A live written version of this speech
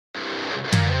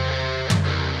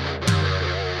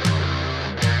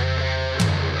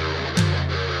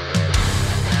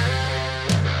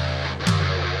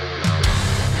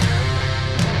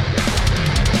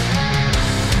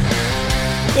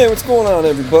Hey, what's going on,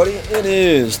 everybody? It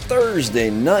is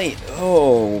Thursday night.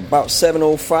 About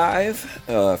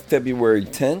 7:05, February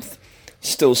 10th.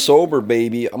 Still sober,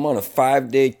 baby. I'm on a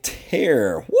 5-day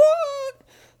tear. What?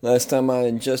 Last time I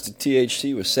ingested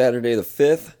THC was Saturday the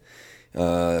 5th.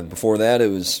 Before that,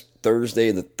 it was Thursday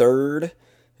the 3rd.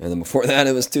 And then before that,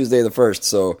 it was Tuesday the 1st.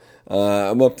 So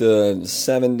I'm up to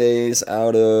 7 days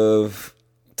out of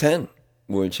 10,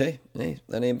 which, hey,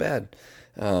 that ain't bad.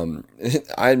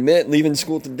 I admit, leaving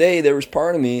school today, there was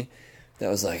part of me that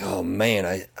was like, oh man,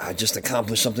 I just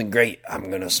accomplished something great. I'm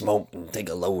going to smoke and take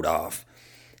a load off.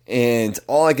 And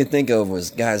all I could think of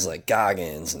was guys like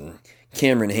Goggins and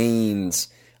Cameron Haynes,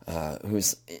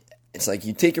 it's like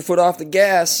you take your foot off the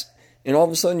gas and all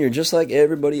of a sudden you're just like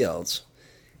everybody else.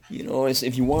 You know,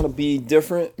 if you want to be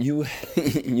different, you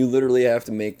literally have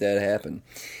to make that happen.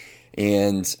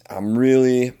 And I'm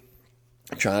really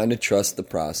trying to trust the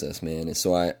process, man. And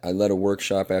so I led a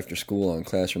workshop after school on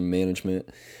classroom management,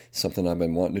 something I've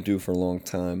been wanting to do for a long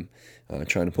time,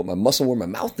 trying to put my muscle where my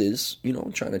mouth is,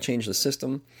 trying to change the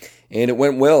system. And it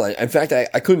went well. In fact, I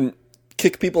couldn't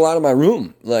kick people out of my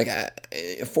room. Like,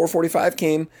 4:45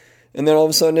 came, and then all of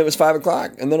a sudden it was 5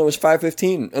 o'clock, and then it was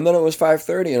 5:15, and then it was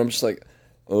 5:30, and I'm just like,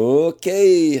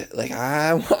 okay, like,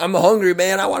 I'm hungry,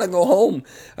 man. I want to go home.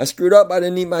 I screwed up. I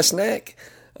didn't eat my snack.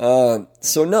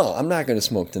 So no, I'm not going to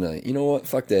smoke tonight. You know what?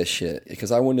 Fuck that shit.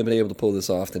 Because I wouldn't have been able to pull this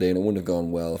off today, and it wouldn't have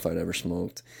gone well if I'd ever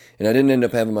smoked. And I didn't end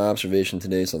up having my observation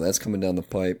today, so that's coming down the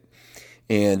pipe.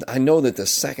 And I know that the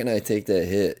second I take that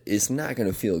hit, it's not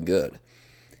going to feel good.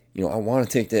 I want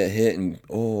to take that hit and,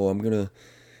 I'm going to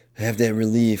have that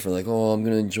relief, or like, I'm going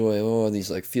to enjoy,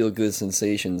 these like feel-good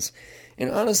sensations.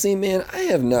 And honestly, man, I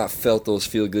have not felt those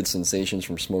feel-good sensations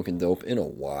from smoking dope in a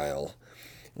while.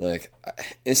 Like,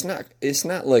 it's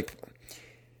not like,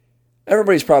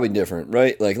 everybody's probably different,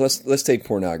 right? Like, let's take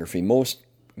pornography. Most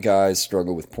guys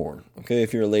struggle with porn, okay?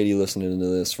 If you're a lady listening to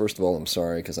this, first of all, I'm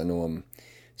sorry, because I know I'm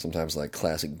sometimes like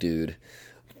classic dude.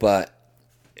 But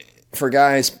for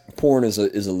guys, porn is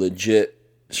a legit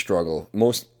struggle.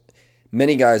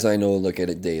 Many guys I know look at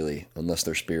it daily, unless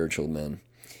they're spiritual men.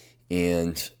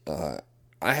 And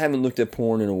I haven't looked at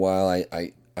porn in a while.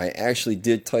 I actually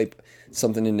did type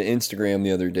something into Instagram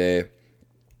the other day,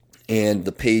 and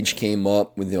the page came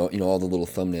up with all the little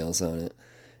thumbnails on it,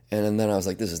 and then I was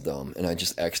like, this is dumb, and I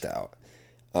just X'd out.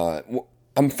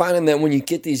 I'm finding that when you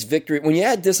get these when you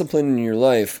add discipline in your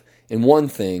life in one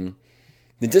thing,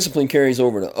 the discipline carries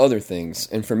over to other things.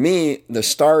 And for me, the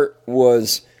start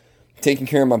was taking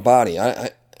care of my body.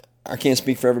 I can't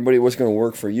speak for everybody what's going to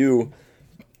work for you,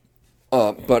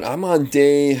 but I'm on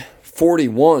day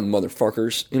 41,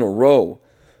 motherfuckers, in a row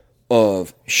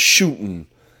of shooting,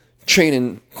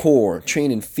 training core,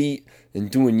 training feet,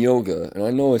 and doing yoga. And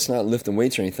I know it's not lifting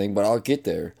weights or anything, but I'll get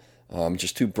there. I'm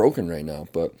just too broken right now.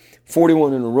 But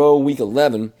 41 in a row, week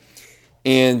 11.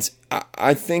 And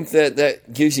I think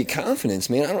that gives you confidence,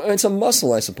 man. It's a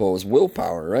muscle, I suppose.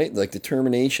 Willpower, right? Like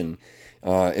determination.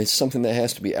 It's something that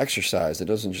has to be exercised. It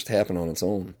doesn't just happen on its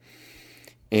own.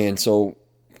 And so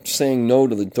saying no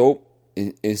to the dope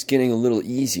is getting a little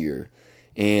easier.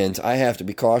 And I have to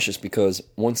be cautious because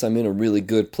once I'm in a really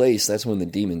good place, that's when the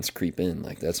demons creep in.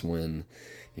 Like, that's when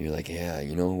you're like, yeah,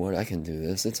 you know what? I can do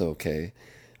this. It's okay.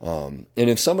 And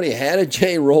if somebody had a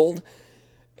J rolled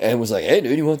and was like, hey,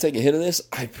 dude, you want to take a hit of this?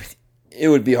 It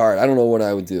would be hard. I don't know what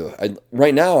I would do.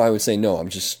 Right now, I would say no. I'm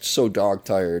just so dog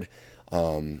tired.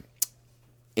 And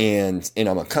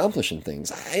I'm accomplishing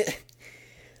things. I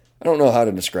don't know how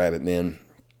to describe it, man.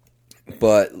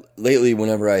 But lately,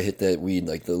 whenever I hit that weed,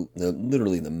 like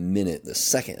literally the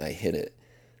second I hit it,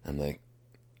 I'm like,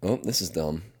 oh, this is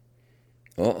dumb.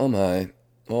 Oh, I'm high.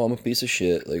 Oh, I'm a piece of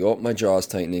shit. Like, oh, my jaw's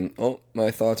tightening. Oh, my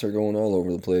thoughts are going all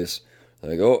over the place.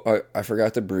 Like, oh, I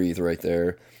forgot to breathe right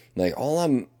there. Like, all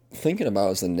I'm thinking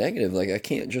about is the negative. Like, I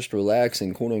can't just relax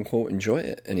and quote unquote enjoy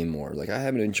it anymore. Like, I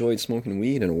haven't enjoyed smoking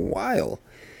weed in a while.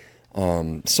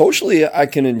 Socially, I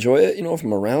can enjoy it. If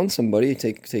I'm around somebody,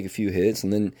 take a few hits,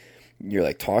 and then you're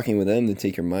like talking with them to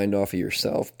take your mind off of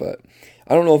yourself. But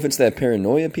I don't know if it's that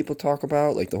paranoia people talk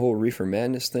about, like the whole reefer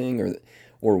madness thing,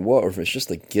 or what, or if it's just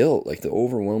the guilt, like the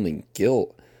overwhelming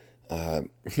guilt.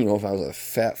 If I was a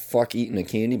fat fuck eating a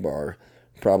candy bar,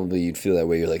 probably you'd feel that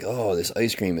way. You're like, oh, this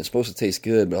ice cream, it's supposed to taste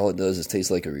good, but all it does is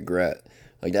taste like a regret.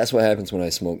 Like, that's what happens when I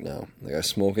smoke now. Like, I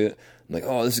smoke it, I'm like,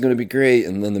 oh, this is going to be great,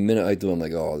 and then the minute I do, I'm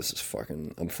like, oh, this is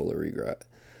I'm full of regret.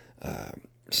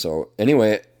 So,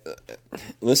 anyway,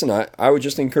 listen, I would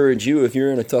just encourage you, if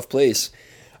you're in a tough place,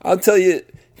 I'll tell you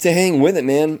to hang with it,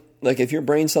 man. Like, if your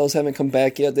brain cells haven't come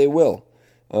back yet, they will.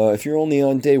 If you're only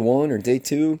on day 1 or day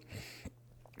 2,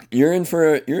 you're in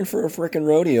for a freaking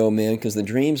rodeo, man, because the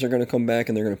dreams are going to come back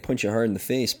and they're going to punch you hard in the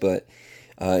face. But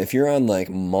if you're on like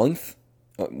month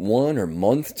one or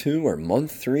month two or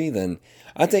month three, then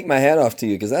I take my hat off to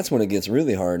you, because that's when it gets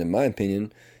really hard, in my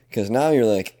opinion. Because now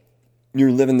you're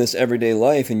living this everyday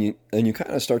life, and you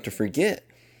kind of start to forget,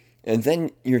 and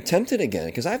then you're tempted again.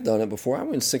 Because I've done it before. I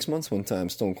went 6 months one time,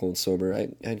 stone cold sober. I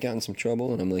had gotten some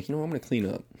trouble, and I'm like, I'm going to clean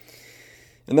up.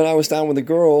 And then I was down with a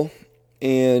girl,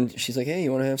 and she's like, hey,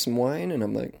 you want to have some wine? And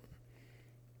I'm like,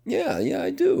 yeah, I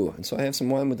do. And so I have some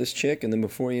wine with this chick, and then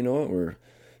before you know it, we're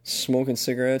smoking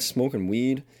cigarettes, smoking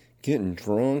weed, getting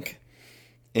drunk.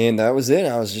 And that was it.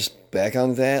 I was just back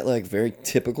on that like very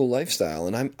typical lifestyle.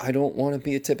 And I don't want to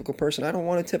be a typical person. I don't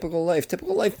want a typical life.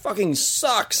 Typical life fucking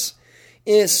sucks.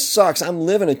 It sucks. I'm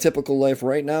living a typical life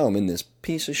right now. I'm in this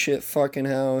piece of shit fucking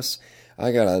house.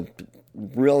 I got a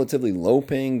relatively low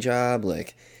paying job.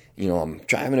 Like, I'm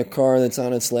driving a car that's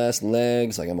on its last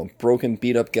legs. Like, I'm a broken,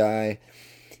 beat up guy.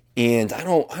 And I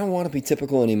don't want to be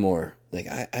typical anymore. Like,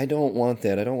 I don't want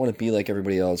that. I don't want to be like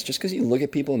everybody else. Just because you look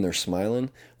at people and they're smiling,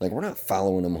 like, we're not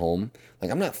following them home.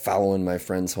 Like, I'm not following my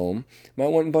friends home. My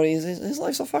one buddy, his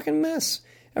life's a fucking mess.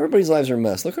 Everybody's lives are a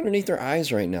mess. Look underneath their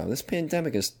eyes right now. This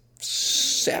pandemic has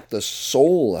sapped the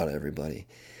soul out of everybody.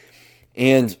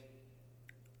 And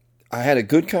I had a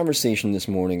good conversation this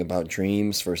morning about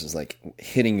dreams versus like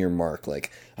hitting your mark.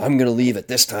 Like, I'm going to leave at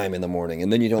this time in the morning,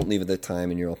 and then you don't leave at that time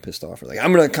and you're all pissed off. Or like,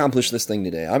 I'm going to accomplish this thing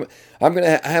today. I'm going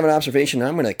to have an observation, and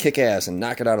I'm going to kick ass and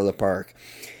knock it out of the park.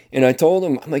 And I told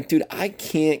him, I'm like, dude, I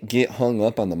can't get hung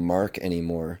up on the mark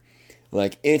anymore.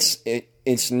 Like,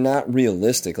 it's not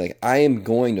realistic. Like, I am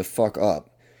going to fuck up.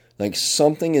 Like,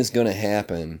 something is going to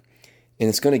happen, and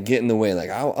it's going to get in the way. Like,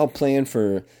 I'll plan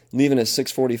for leaving at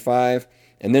 6:45.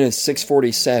 And then it's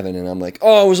 6:47, and I'm like,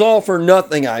 oh, it was all for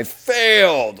nothing. I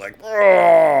failed. Like,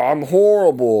 oh, I'm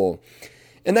horrible.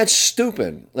 And that's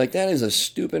stupid. Like, that is a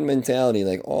stupid mentality.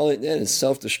 Like, that is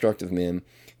self-destructive, man.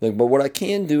 Like, but what I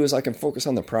can do is I can focus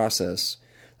on the process.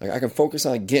 Like, I can focus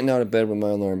on getting out of bed when my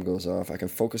alarm goes off. I can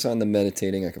focus on the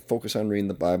meditating. I can focus on reading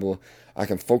the Bible. I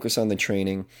can focus on the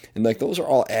training. And, like, those are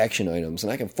all action items.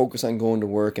 And I can focus on going to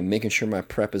work and making sure my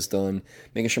prep is done,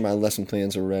 making sure my lesson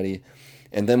plans are ready.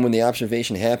 And then when the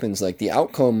observation happens, like, the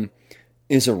outcome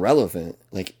is irrelevant.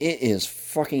 Like, it is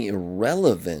fucking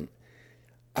irrelevant.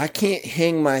 I can't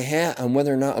hang my hat on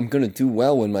whether or not I'm going to do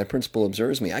well when my principal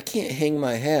observes me. I can't hang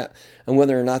my hat on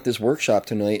whether or not this workshop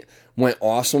tonight went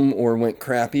awesome or went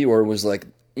crappy or was like,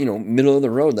 middle of the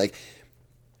road. Like,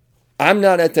 I'm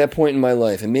not at that point in my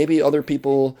life. And maybe other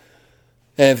people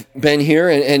have been here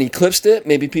and eclipsed it.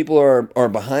 Maybe people are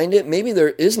behind it. Maybe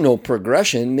there is no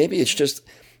progression. Maybe it's just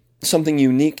something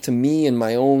unique to me in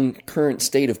my own current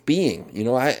state of being.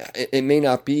 It may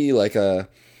not be like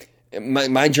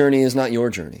my journey is not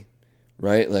your journey,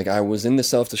 right? Like, I was in the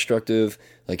self-destructive,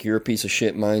 like, you're a piece of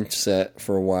shit mindset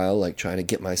for a while, like, trying to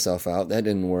get myself out. That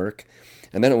didn't work.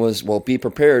 And then it was, well, be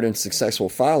prepared and success will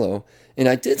follow. And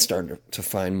I did start to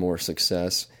find more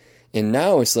success. And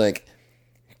now it's like,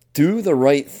 do the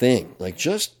right thing. Like,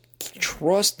 just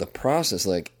trust the process.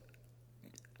 Like,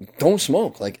 don't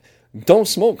smoke. Like, don't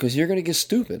smoke because you're going to get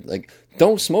stupid. Like,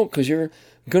 don't smoke because you're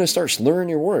going to start slurring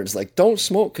your words. Like, don't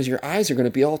smoke because your eyes are going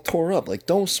to be all tore up. Like,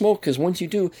 don't smoke because once you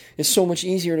do, it's so much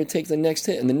easier to take the next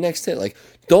hit and the next hit. Like,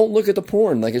 don't look at the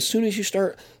porn. Like, as soon as you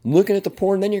start looking at the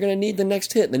porn, then you're going to need the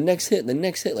next hit, the next hit, the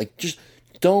next hit. Like, just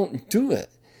don't do it.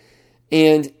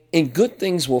 And good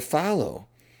things will follow.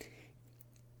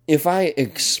 If I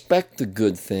expect the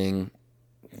good thing,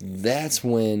 that's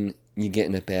when you get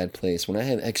in a bad place. When I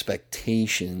have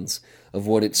expectations of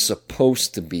what it's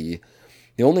supposed to be,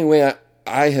 the only way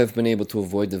I have been able to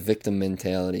avoid the victim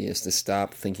mentality is to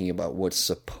stop thinking about what's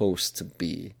supposed to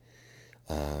be,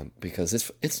 because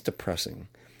it's depressing.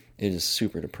 It is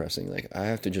super depressing. Like, I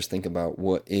have to just think about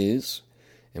what is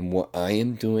and what I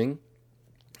am doing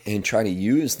and try to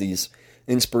use these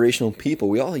inspirational people.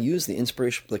 We all use the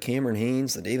inspiration, the Cameron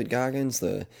Hanes, the David Goggins,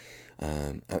 and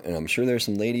I'm sure there's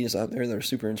some ladies out there that are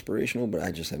super inspirational, but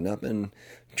I just have not been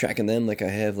tracking them like I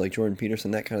have like Jordan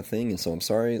Peterson, that kind of thing. And so I'm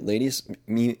sorry, ladies,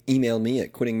 email me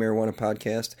at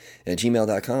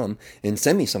quittingmarijuanapodcast@gmail.com and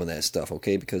send me some of that stuff,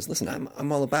 okay? Because listen,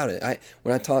 I'm all about it.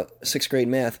 When I taught 6th grade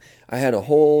math, I had a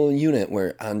whole unit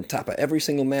where on top of every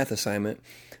single math assignment,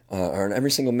 or in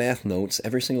every single math notes,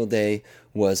 every single day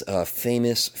was a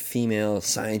famous female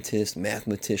scientist,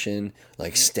 mathematician,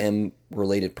 like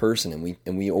STEM-related person.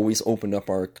 And we always opened up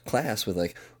our class with,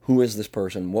 like, who is this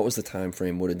person? What was the time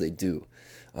frame? What did they do?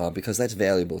 Because that's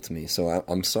valuable to me. So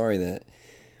I'm sorry that,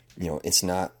 it's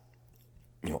not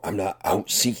I'm not out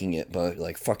seeking it, but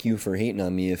like, fuck you for hating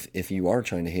on me if you are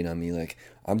trying to hate on me. Like,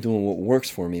 I'm doing what works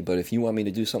for me, but if you want me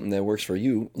to do something that works for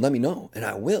you, let me know, and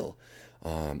I will.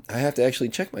 I have to actually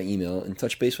check my email and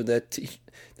touch base with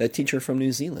that teacher from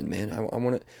New Zealand, man. I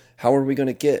want to. How are we going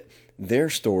to get their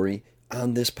story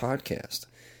on this podcast?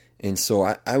 And so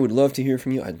I would love to hear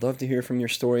from you. I'd love to hear from your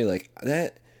story. Like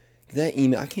that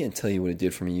email, I can't tell you what it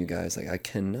did for me, you guys. Like, I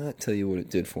cannot tell you what it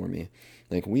did for me.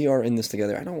 Like, we are in this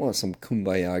together. I don't want some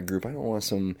kumbaya group. I don't want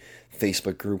some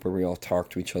Facebook group where we all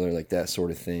talk to each other, like that sort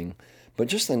of thing. But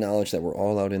just the knowledge that we're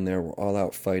all out in there, we're all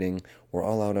out fighting, we're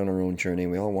all out on our own journey,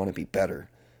 we all want to be better.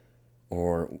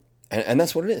 And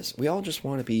that's what it is. We all just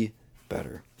want to be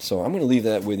better. So I'm going to leave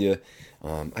that with you.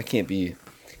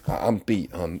 I'm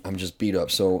beat. I'm just beat up.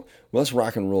 So let's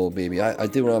rock and roll, baby. I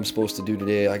did what I'm supposed to do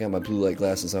today. I got my blue light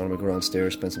glasses on. I'm going to go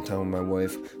downstairs, spend some time with my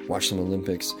wife, watch some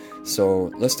Olympics.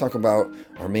 So let's talk about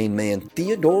our main man,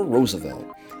 Theodore Roosevelt.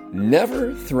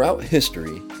 Never throughout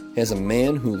history has a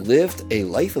man who lived a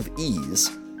life of ease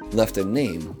left a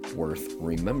name worth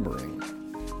remembering.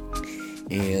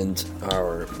 And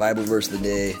our Bible verse of the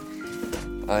day,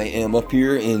 I am up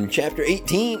here in chapter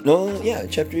 18.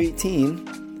 Chapter 18.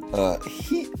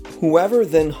 Whoever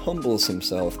then humbles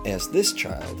himself as this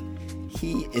child,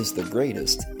 he is the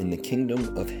greatest in the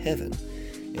kingdom of heaven.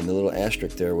 And the little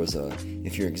asterisk there was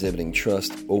if you're exhibiting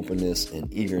trust, openness,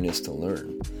 and eagerness to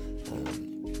learn.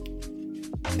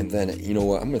 And then, you know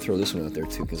what? I'm going to throw this one out there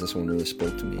too, because this one really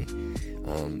spoke to me.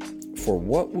 For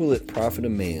what will it profit a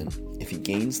man if he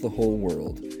gains the whole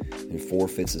world and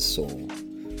forfeits his soul?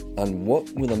 On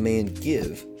what will a man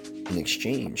give in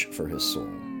exchange for his soul?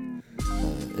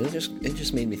 And it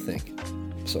just made me think.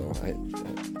 So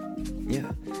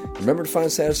remember to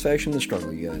find satisfaction in the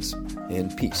struggle, you guys,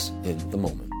 and peace in the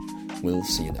moment. We'll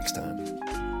see you next time.